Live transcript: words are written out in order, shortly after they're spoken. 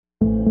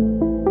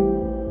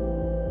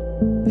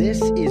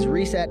This is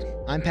Reset.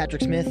 I'm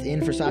Patrick Smith,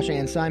 in for Sasha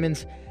Ann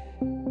Simons.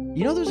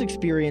 You know those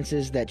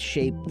experiences that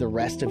shape the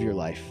rest of your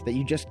life, that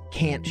you just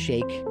can't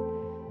shake?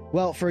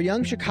 Well, for a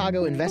young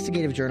Chicago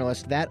investigative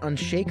journalist, that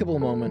unshakable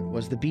moment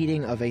was the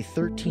beating of a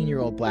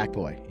 13-year-old black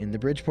boy in the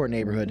Bridgeport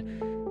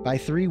neighborhood by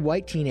 3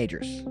 white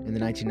teenagers in the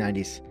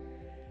 1990s.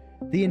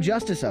 The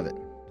injustice of it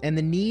and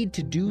the need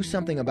to do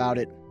something about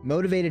it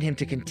motivated him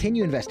to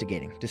continue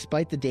investigating,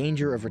 despite the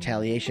danger of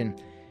retaliation.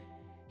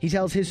 He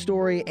tells his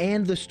story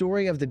and the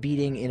story of the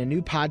beating in a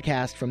new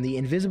podcast from the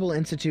Invisible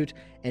Institute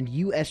and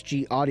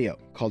USG Audio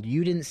called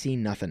You Didn't See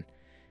Nothin.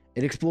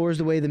 It explores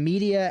the way the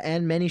media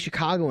and many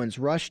Chicagoans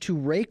rushed to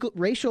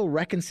racial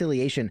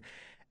reconciliation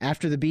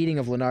after the beating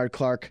of Lenard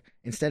Clark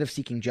instead of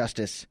seeking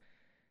justice.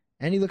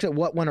 And he looks at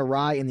what went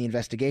awry in the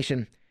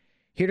investigation.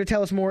 Here to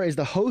tell us more is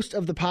the host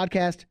of the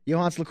podcast,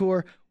 Johannes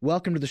LaCour.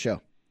 Welcome to the show.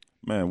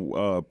 Man,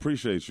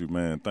 appreciate you,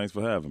 man. Thanks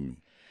for having me.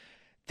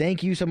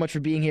 Thank you so much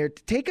for being here.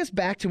 Take us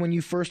back to when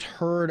you first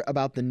heard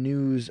about the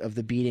news of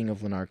the beating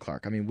of Lenard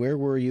Clark. I mean, where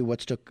were you?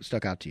 What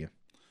stuck out to you?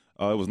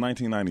 It was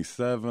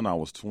 1997. I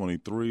was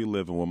 23,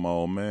 living with my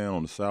old man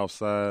on the South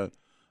Side.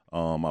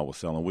 I was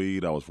selling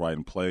weed. I was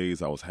writing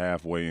plays. I was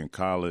halfway in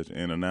college,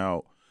 in and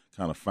out,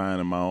 kind of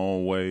finding my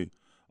own way.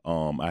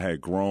 I had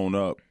grown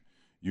up,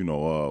 with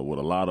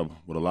a lot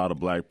of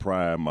black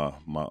pride.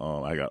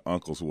 I got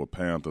uncles who were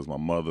Panthers. My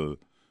mother,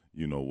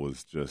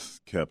 was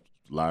just kept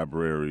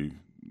library,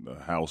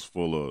 a house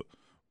full of,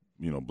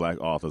 black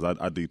authors.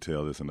 I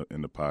detail this in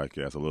the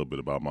podcast, a little bit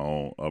about my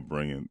own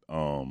upbringing.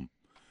 And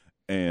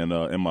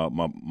my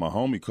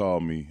homie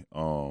called me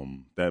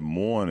that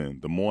morning,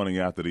 the morning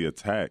after the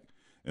attack,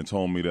 and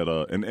told me that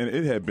and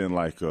it had been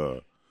like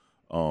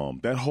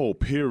that whole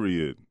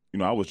period.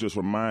 I was just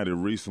reminded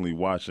recently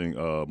watching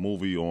a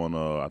movie on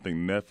I think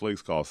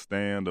Netflix called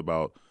Stand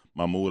about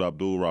Mahmoud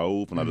Abdul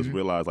Rauf, and I just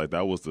realized like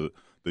that was the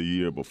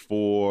year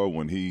before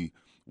when he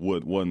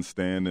wasn't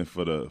standing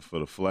for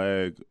the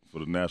flag, for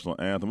the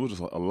national anthem. It was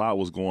just a lot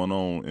was going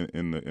on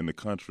in the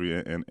country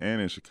and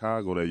in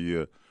Chicago that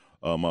year.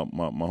 My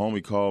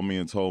homie called me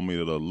and told me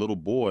that a little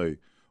boy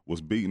was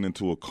beaten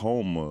into a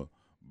coma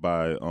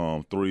by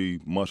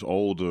 3 much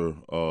older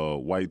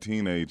white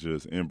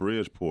teenagers in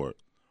Bridgeport.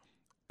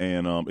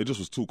 And it just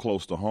was too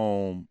close to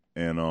home,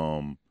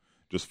 and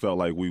just felt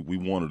like we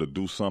wanted to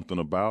do something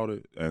about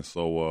it. And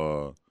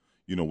so,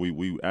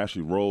 we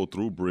actually rode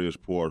through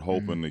Bridgeport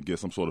hoping to get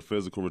some sort of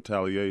physical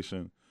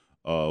retaliation,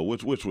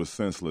 which was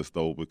senseless,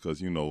 though,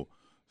 because,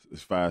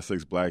 5,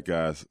 6 black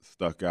guys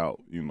stuck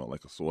out,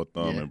 like a sore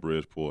thumb in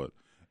Bridgeport.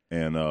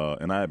 And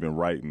I had been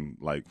writing,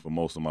 like, for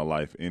most of my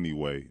life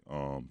anyway,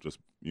 just,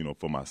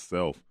 for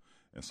myself.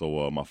 And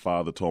so my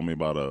father told me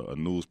about a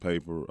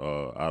newspaper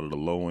out of the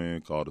low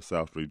end called the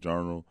South Street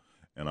Journal,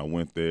 and I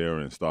went there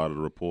and started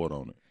a report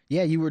on it.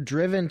 Yeah, you were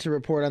driven to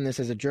report on this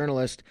as a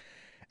journalist.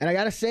 And I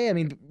got to say, I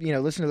mean,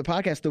 listen to the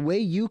podcast, the way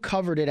you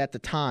covered it at the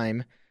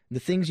time, the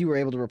things you were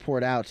able to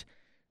report out,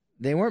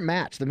 they weren't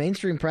matched. The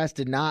mainstream press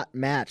did not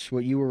match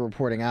what you were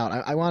reporting out.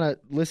 I want to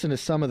listen to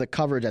some of the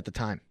coverage at the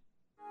time.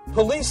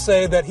 Police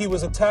say that he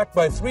was attacked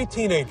by 3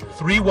 teenagers.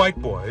 3 white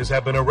boys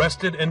have been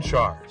arrested and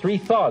charged. 3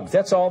 thugs,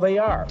 that's all they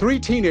are. 3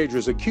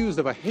 teenagers accused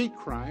of a hate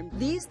crime.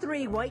 These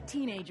 3 white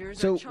teenagers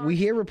So we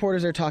hear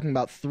reporters are talking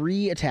about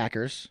 3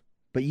 attackers,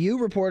 but you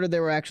reported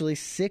there were actually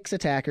 6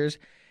 attackers,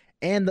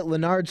 and that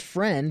Lenard's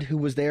friend, who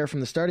was there from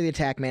the start of the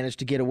attack, managed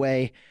to get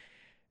away.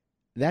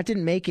 That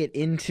didn't make it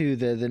into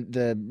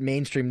the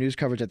mainstream news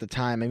coverage at the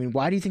time. I mean,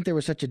 why do you think there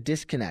was such a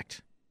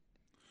disconnect?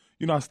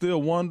 I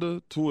still wonder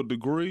to a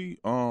degree.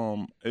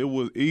 It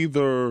was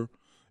either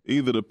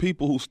the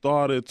people who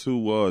started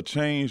to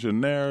change the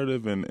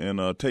narrative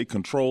and take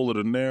control of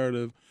the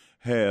narrative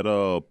had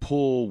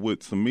pull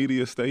with some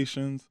media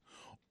stations,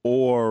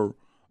 or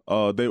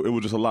it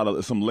was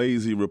just some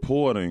lazy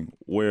reporting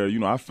where,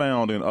 I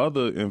found in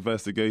other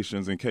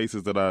investigations and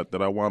cases that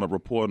I wound up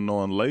reporting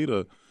on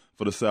later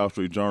for the South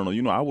Street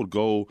Journal, I would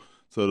go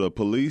to the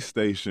police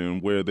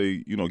station where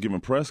they,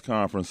 giving press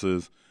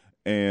conferences,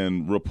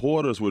 and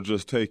reporters were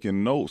just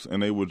taking notes,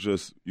 and they were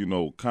just,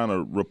 kind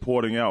of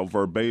reporting out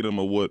verbatim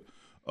of what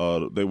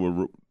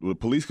the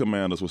police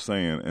commanders were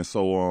saying. And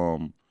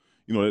so,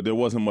 there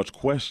wasn't much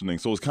questioning.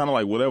 So it's kind of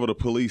like whatever the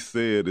police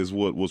said is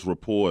what was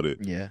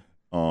reported. Yeah.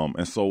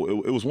 And so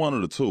it was one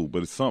of the two,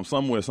 but it's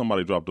somewhere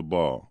somebody dropped the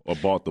ball or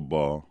bought the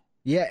ball.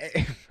 Yeah,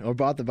 or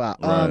bought the ball.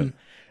 Right.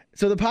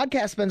 So the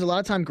podcast spends a lot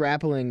of time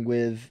grappling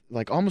with,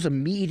 like, almost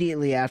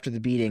immediately after the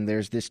beating,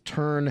 there's this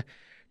turn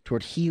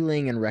toward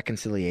healing and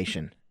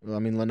reconciliation. Well, I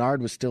mean,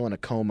 Lenard was still in a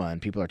coma,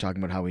 and people are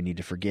talking about how we need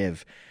to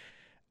forgive.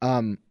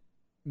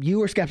 You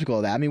were skeptical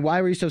of that. I mean,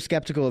 why were you so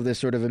skeptical of this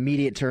sort of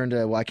immediate turn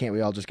to why can't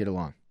we all just get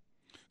along?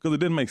 Because it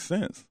didn't make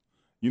sense.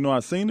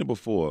 I've seen it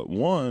before.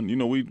 One,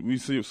 we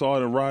saw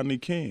it in Rodney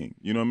King.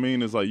 You know what I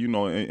mean? It's like,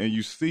 and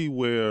you see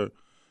where,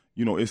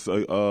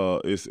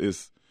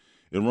 it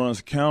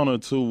runs counter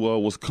to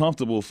what's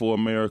comfortable for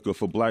America,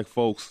 for black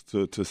folks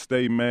to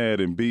stay mad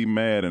and be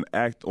mad and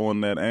act on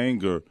that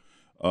anger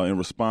in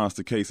response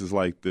to cases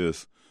like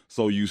this.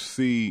 So you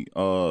see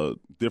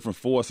different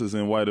forces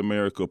in white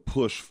America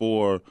push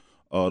for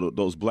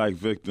those black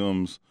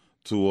victims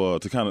to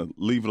kind of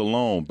leave it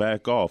alone,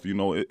 back off.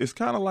 It's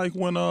kind of like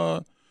when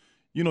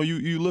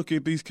you look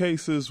at these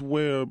cases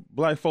where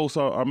black folks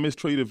are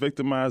mistreated,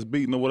 victimized,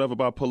 beaten, or whatever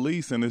by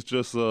police, and it's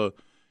just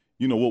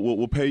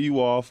we'll pay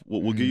you off,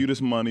 we'll give you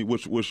this money,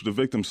 which the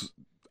victims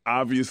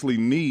obviously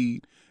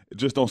need.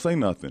 Just don't say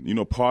nothing.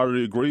 Part of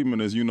the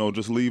agreement is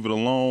just leave it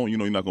alone.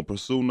 You're not gonna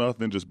pursue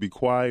nothing. Just be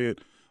quiet,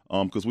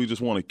 because we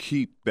just want to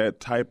keep that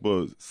type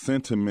of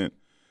sentiment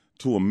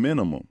to a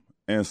minimum.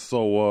 And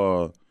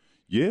so,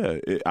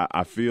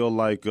 I feel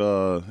like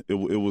it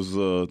was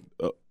a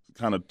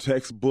kind of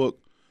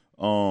textbook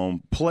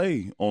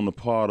play on the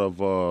part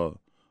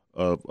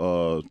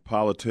of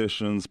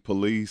politicians,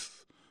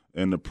 police,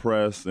 and the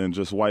press, and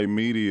just white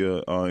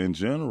media in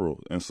general.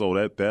 And so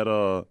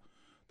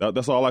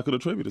that's all I could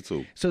attribute it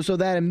to. So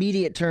that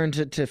immediate turn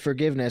to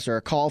forgiveness, or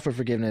a call for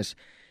forgiveness,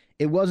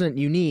 it wasn't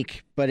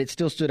unique, but it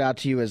still stood out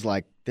to you as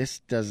like,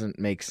 this doesn't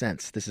make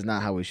sense. This is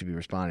not how we should be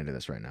responding to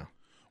this right now.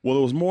 Well,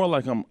 it was more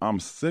like I'm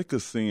sick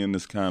of seeing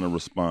this kind of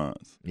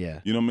response. Yeah.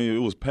 You know what I mean? It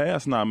was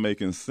past not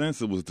making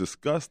sense. It was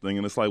disgusting.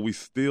 And it's like, we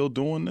still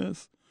doing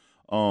this?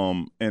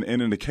 And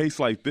in a case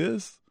like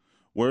this,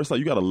 where it's like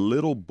you got a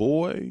little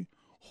boy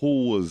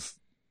who was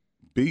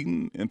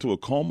beaten into a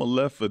coma,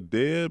 left for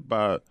dead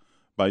by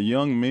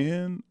young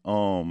men,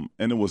 and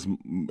it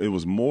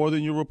was more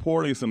than you're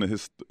reporting.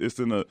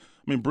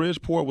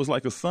 Bridgeport was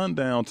like a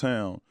sundown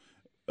town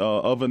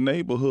of a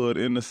neighborhood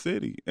in the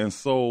city. And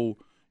so,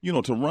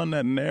 to run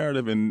that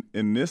narrative in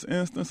this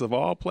instance, of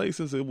all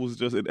places,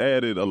 it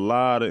added a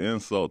lot of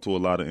insult to a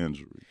lot of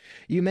injury.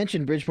 You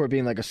mentioned Bridgeport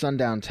being like a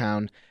sundown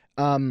town.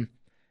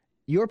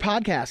 Your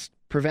podcast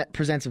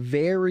presents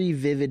very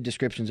vivid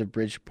descriptions of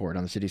Bridgeport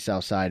on the city's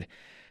south side.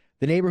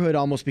 The neighborhood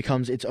almost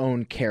becomes its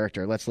own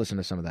character. Let's listen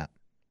to some of that.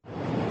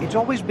 It's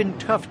always been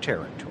tough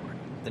territory.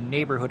 The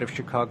neighborhood of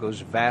Chicago's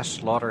vast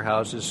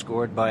slaughterhouses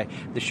scored by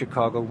the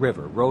Chicago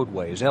River,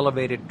 roadways,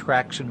 elevated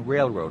tracks, and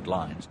railroad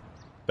lines.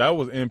 That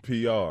was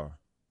NPR,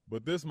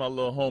 but this my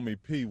little homie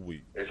Pee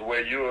Wee. It's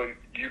where you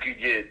could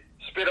get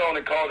spit on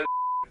and called it,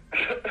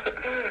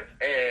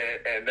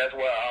 and that's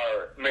where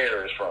our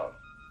mayor is from.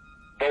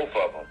 Both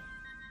of them.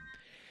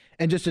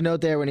 And just a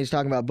note there, when he's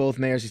talking about both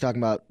mayors, he's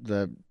talking about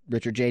the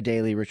Richard J.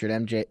 Daley, Richard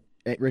M.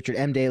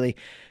 Daley.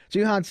 So,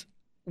 Johannes,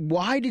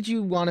 why did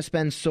you want to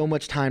spend so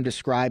much time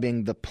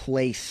describing the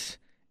place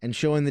and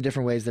showing the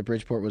different ways that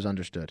Bridgeport was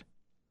understood?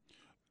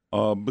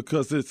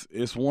 Because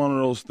it's one of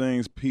those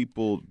things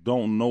people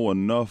don't know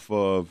enough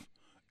of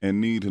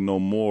and need to know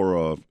more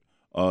of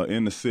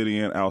in the city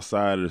and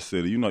outside of the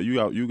city.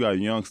 You got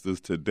youngsters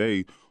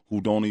today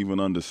who don't even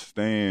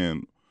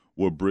understand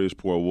what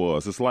Bridgeport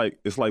was. It's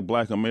like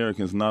Black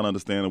Americans not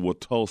understanding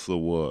what Tulsa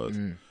was,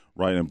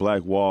 right? And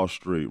Black Wall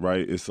Street,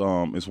 right? It's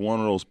one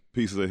of those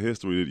pieces of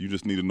history that you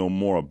just need to know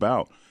more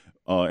about.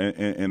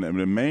 And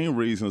the main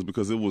reason is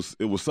because it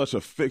was such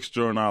a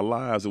fixture in our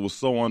lives. It was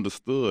so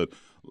understood.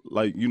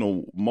 Like,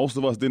 most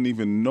of us didn't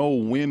even know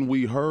when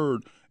we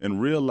heard and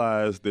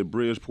realized that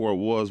Bridgeport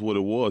was what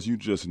it was. You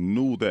just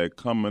knew that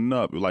coming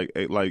up, like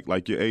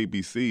your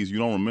ABCs. You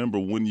don't remember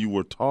when you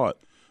were taught,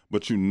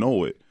 but you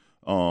know it.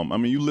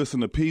 You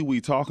listen to Pee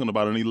Wee talking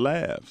about it, and he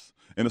laughs.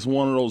 And it's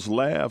one of those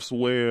laughs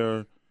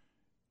where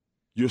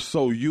you're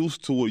so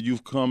used to it,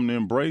 you've come to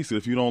embrace it.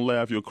 If you don't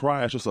laugh, you'll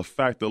cry. It's just a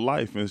fact of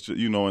life. And it's just,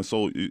 and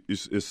so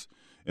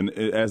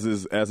as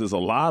is a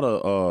lot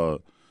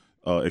of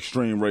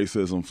extreme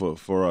racism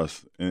for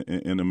us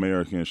in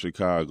America and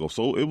Chicago.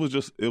 So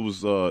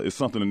it's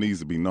something that needs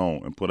to be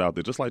known and put out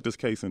there, just like this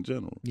case in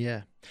general.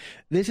 Yeah.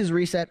 This is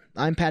Reset.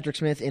 I'm Patrick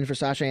Smith, in for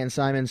Sasha Ann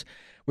Simons.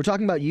 We're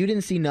talking about You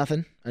Didn't See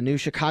Nothin, a new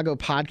Chicago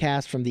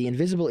podcast from the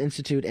Invisible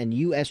Institute and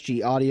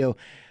USG Audio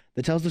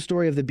that tells the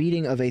story of the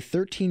beating of a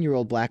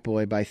 13-year-old black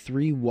boy by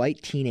 3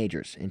 white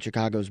teenagers in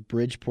Chicago's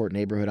Bridgeport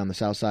neighborhood on the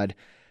south side.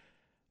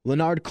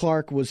 Lenard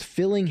Clark was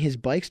filling his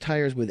bike's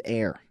tires with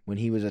air when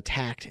he was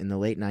attacked in the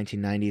late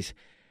 1990s.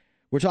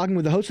 We're talking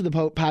with the host of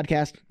the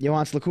podcast,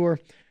 Johannes LaCour,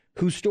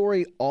 whose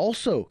story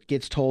also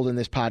gets told in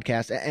this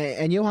podcast.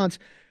 And Johannes,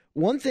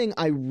 one thing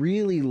I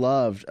really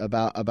loved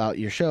about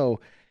your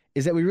show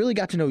is that we really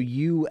got to know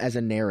you as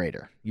a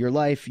narrator, your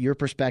life, your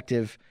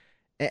perspective.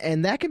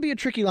 And that can be a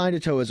tricky line to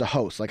toe as a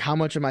host. Like, how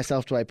much of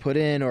myself do I put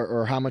in,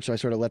 or how much do I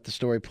sort of let the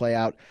story play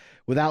out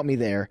without me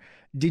there?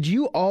 Did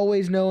you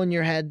always know in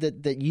your head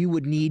that you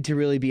would need to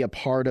really be a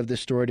part of the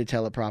story to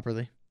tell it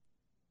properly?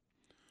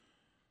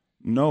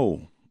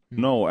 No.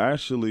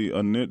 Actually,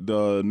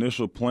 the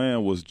initial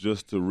plan was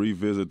just to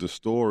revisit the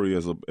story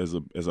as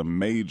a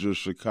major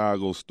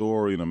Chicago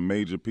story and a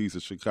major piece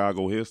of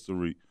Chicago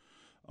history.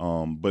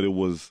 But it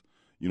was,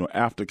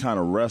 after kind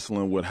of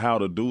wrestling with how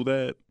to do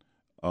that,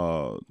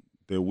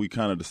 that we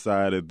kind of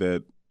decided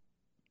that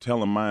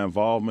telling my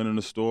involvement in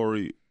the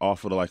story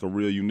offered like a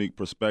real unique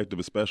perspective,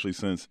 especially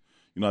since,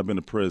 I've been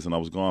to prison. I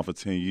was gone for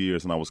 10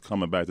 years, and I was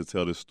coming back to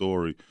tell this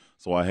story.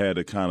 So I had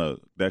that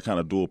kind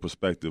of dual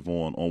perspective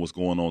on what's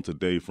going on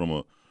today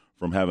from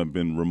having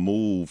been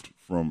removed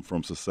from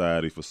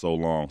society for so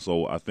long.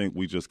 So I think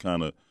we just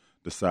kind of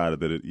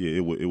decided that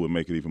it would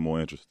make it even more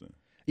interesting.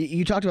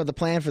 You talked about the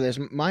plan for this.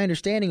 My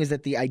understanding is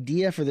that the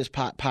idea for this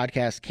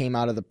podcast came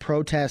out of the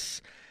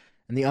protests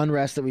and the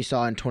unrest that we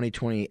saw in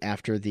 2020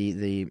 after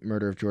the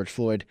murder of George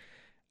Floyd.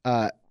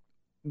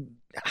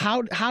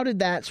 How did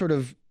that sort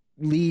of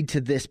lead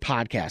to this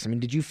podcast? I mean,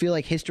 did you feel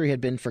like history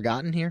had been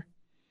forgotten here?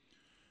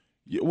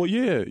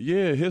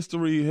 Yeah.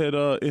 History it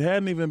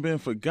hadn't even been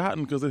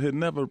forgotten because it had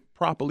never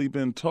properly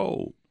been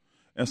told,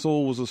 and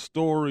so it was a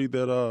story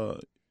that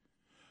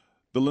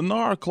the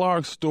Lenard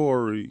Clark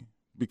story,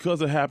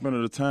 because it happened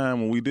at a time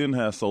when we didn't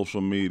have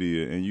social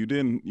media and you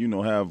didn't,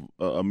 have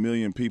a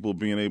million people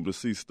being able to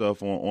see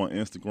stuff on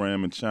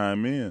Instagram and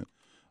chime in.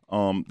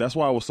 That's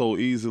why it was so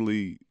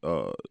easily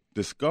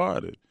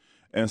discarded.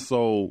 And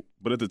so,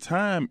 but at the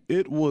time,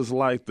 it was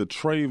like the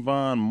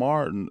Trayvon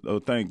Martin.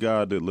 Thank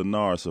God that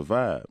Lenard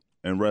survived,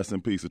 and rest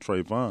in peace to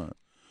Trayvon.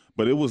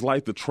 But it was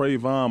like the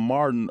Trayvon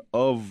Martin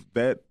of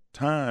that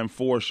time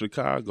for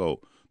Chicago.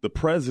 The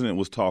president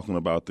was talking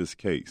about this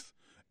case.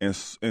 And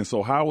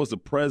so how was the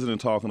president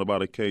talking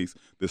about a case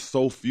that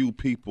so few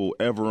people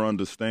ever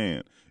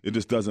understand? It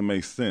just doesn't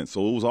make sense.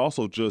 So it was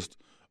also just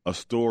a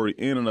story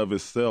in and of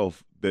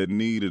itself that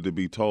needed to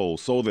be told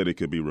so that it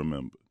could be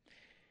remembered.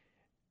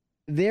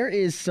 There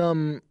is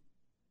some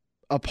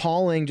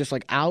appalling, just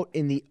like out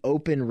in the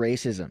open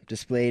racism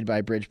displayed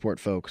by Bridgeport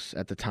folks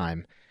at the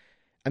time.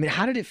 I mean,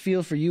 how did it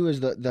feel for you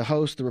as the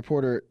host, the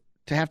reporter,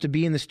 to have to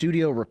be in the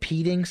studio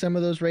repeating some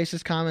of those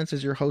racist comments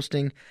as you're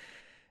hosting?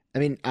 I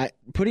mean,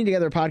 putting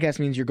together a podcast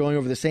means you're going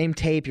over the same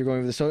tape, you're going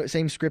over the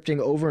same scripting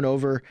over and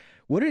over.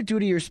 What did it do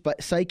to your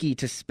psyche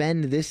to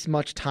spend this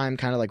much time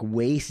kind of like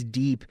waist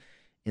deep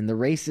in the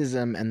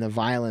racism and the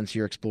violence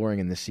you're exploring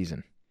in this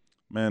season?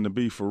 Man, to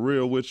be for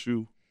real with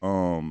you,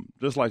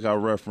 just like I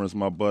referenced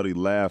my buddy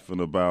laughing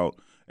about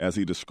as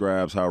he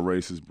describes how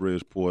racist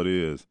Bridgeport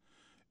is,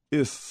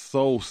 it's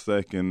so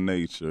second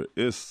nature.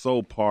 It's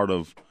so part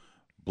of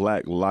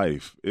black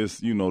life. It's,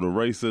 the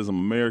racism,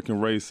 American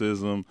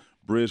racism,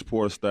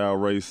 Bridgeport-style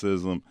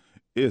racism.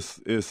 It's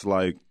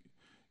like,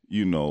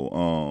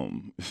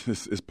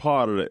 it's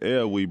part of the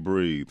air we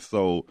breathe.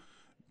 So,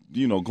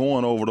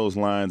 going over those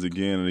lines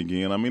again and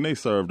again, I mean, they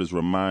served as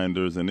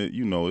reminders, and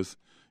it's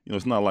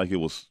not like it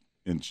was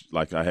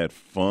like I had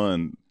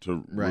fun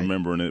to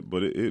remembering it,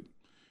 but it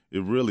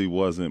really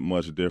wasn't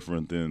much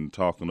different than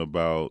talking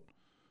about,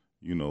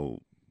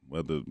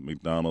 whether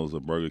McDonald's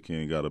or Burger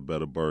King got a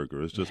better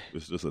burger. It's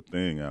just a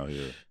thing out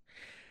here.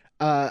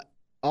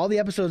 All the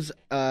episodes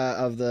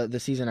of the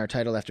season are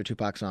titled after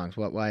Tupac songs.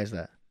 Why is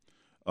that?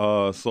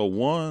 So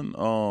one,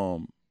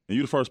 and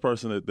you're the first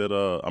person that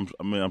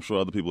I'm sure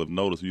other people have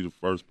noticed. You're the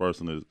first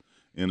person that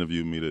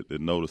interviewed me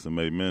that noticed and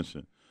made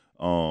mention.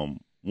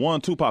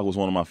 One, Tupac was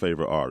one of my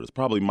favorite artists,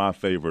 probably my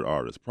favorite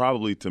artist.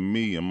 Probably, to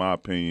me, in my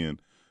opinion,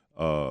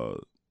 the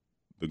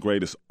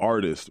greatest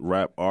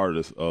rap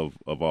artist of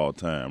all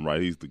time, right?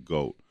 He's the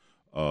GOAT.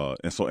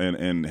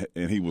 And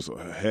he was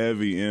a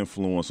heavy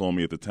influence on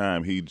me at the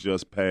time. He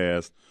just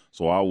passed,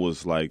 so I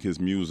was like, his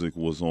music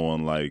was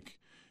on like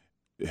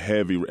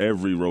heavy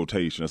every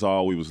rotation. That's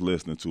all we was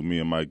listening to, me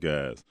and my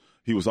guys.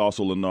 He was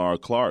also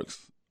Lenard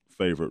Clark's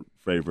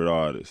favorite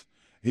artist.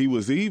 He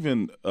was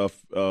even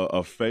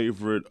a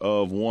favorite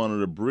of one of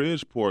the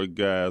Bridgeport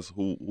guys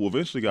who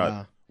eventually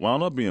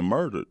wound up being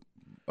murdered.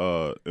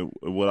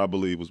 What I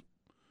believe was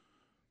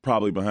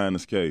probably behind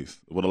this case.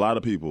 What a lot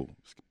of people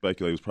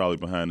speculate was probably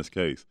behind this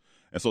case.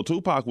 And so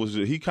Tupac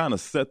he kind of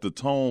set the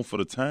tone for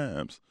the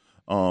times.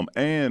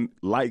 And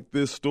like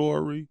this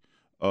story,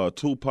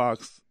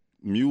 Tupac's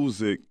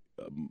music,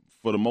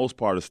 for the most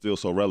part, is still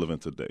so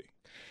relevant today.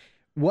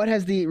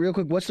 What's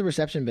the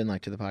reception been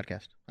like to the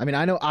podcast? I mean,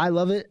 I know I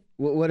love it.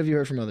 What have you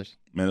heard from others?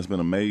 Man, it's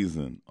been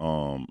amazing,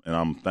 and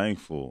I'm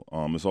thankful.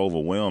 It's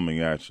overwhelming,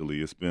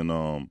 actually. It's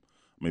been,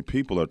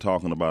 people are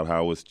talking about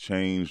how it's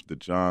changed the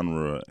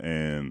genre,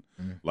 and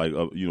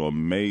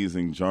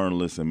amazing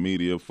journalists and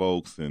media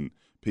folks and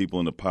people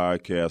in the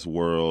podcast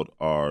world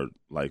are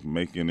like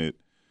making it,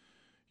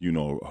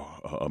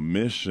 a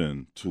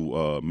mission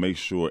to make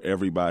sure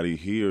everybody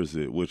hears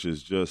it, which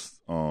is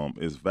just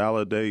it's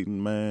validating,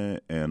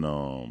 man, and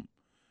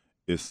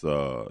it's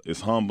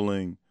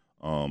humbling.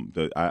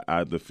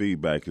 The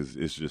feedback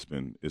it's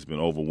been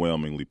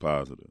overwhelmingly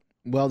positive.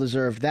 Well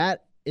deserved.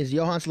 That is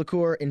Johannes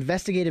LaCour,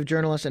 investigative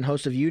journalist and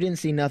host of You Didn't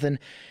See Nothin.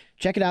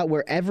 Check it out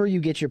wherever you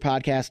get your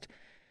podcast.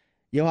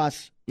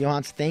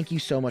 Johannes, thank you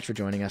so much for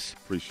joining us.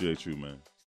 Appreciate you, man.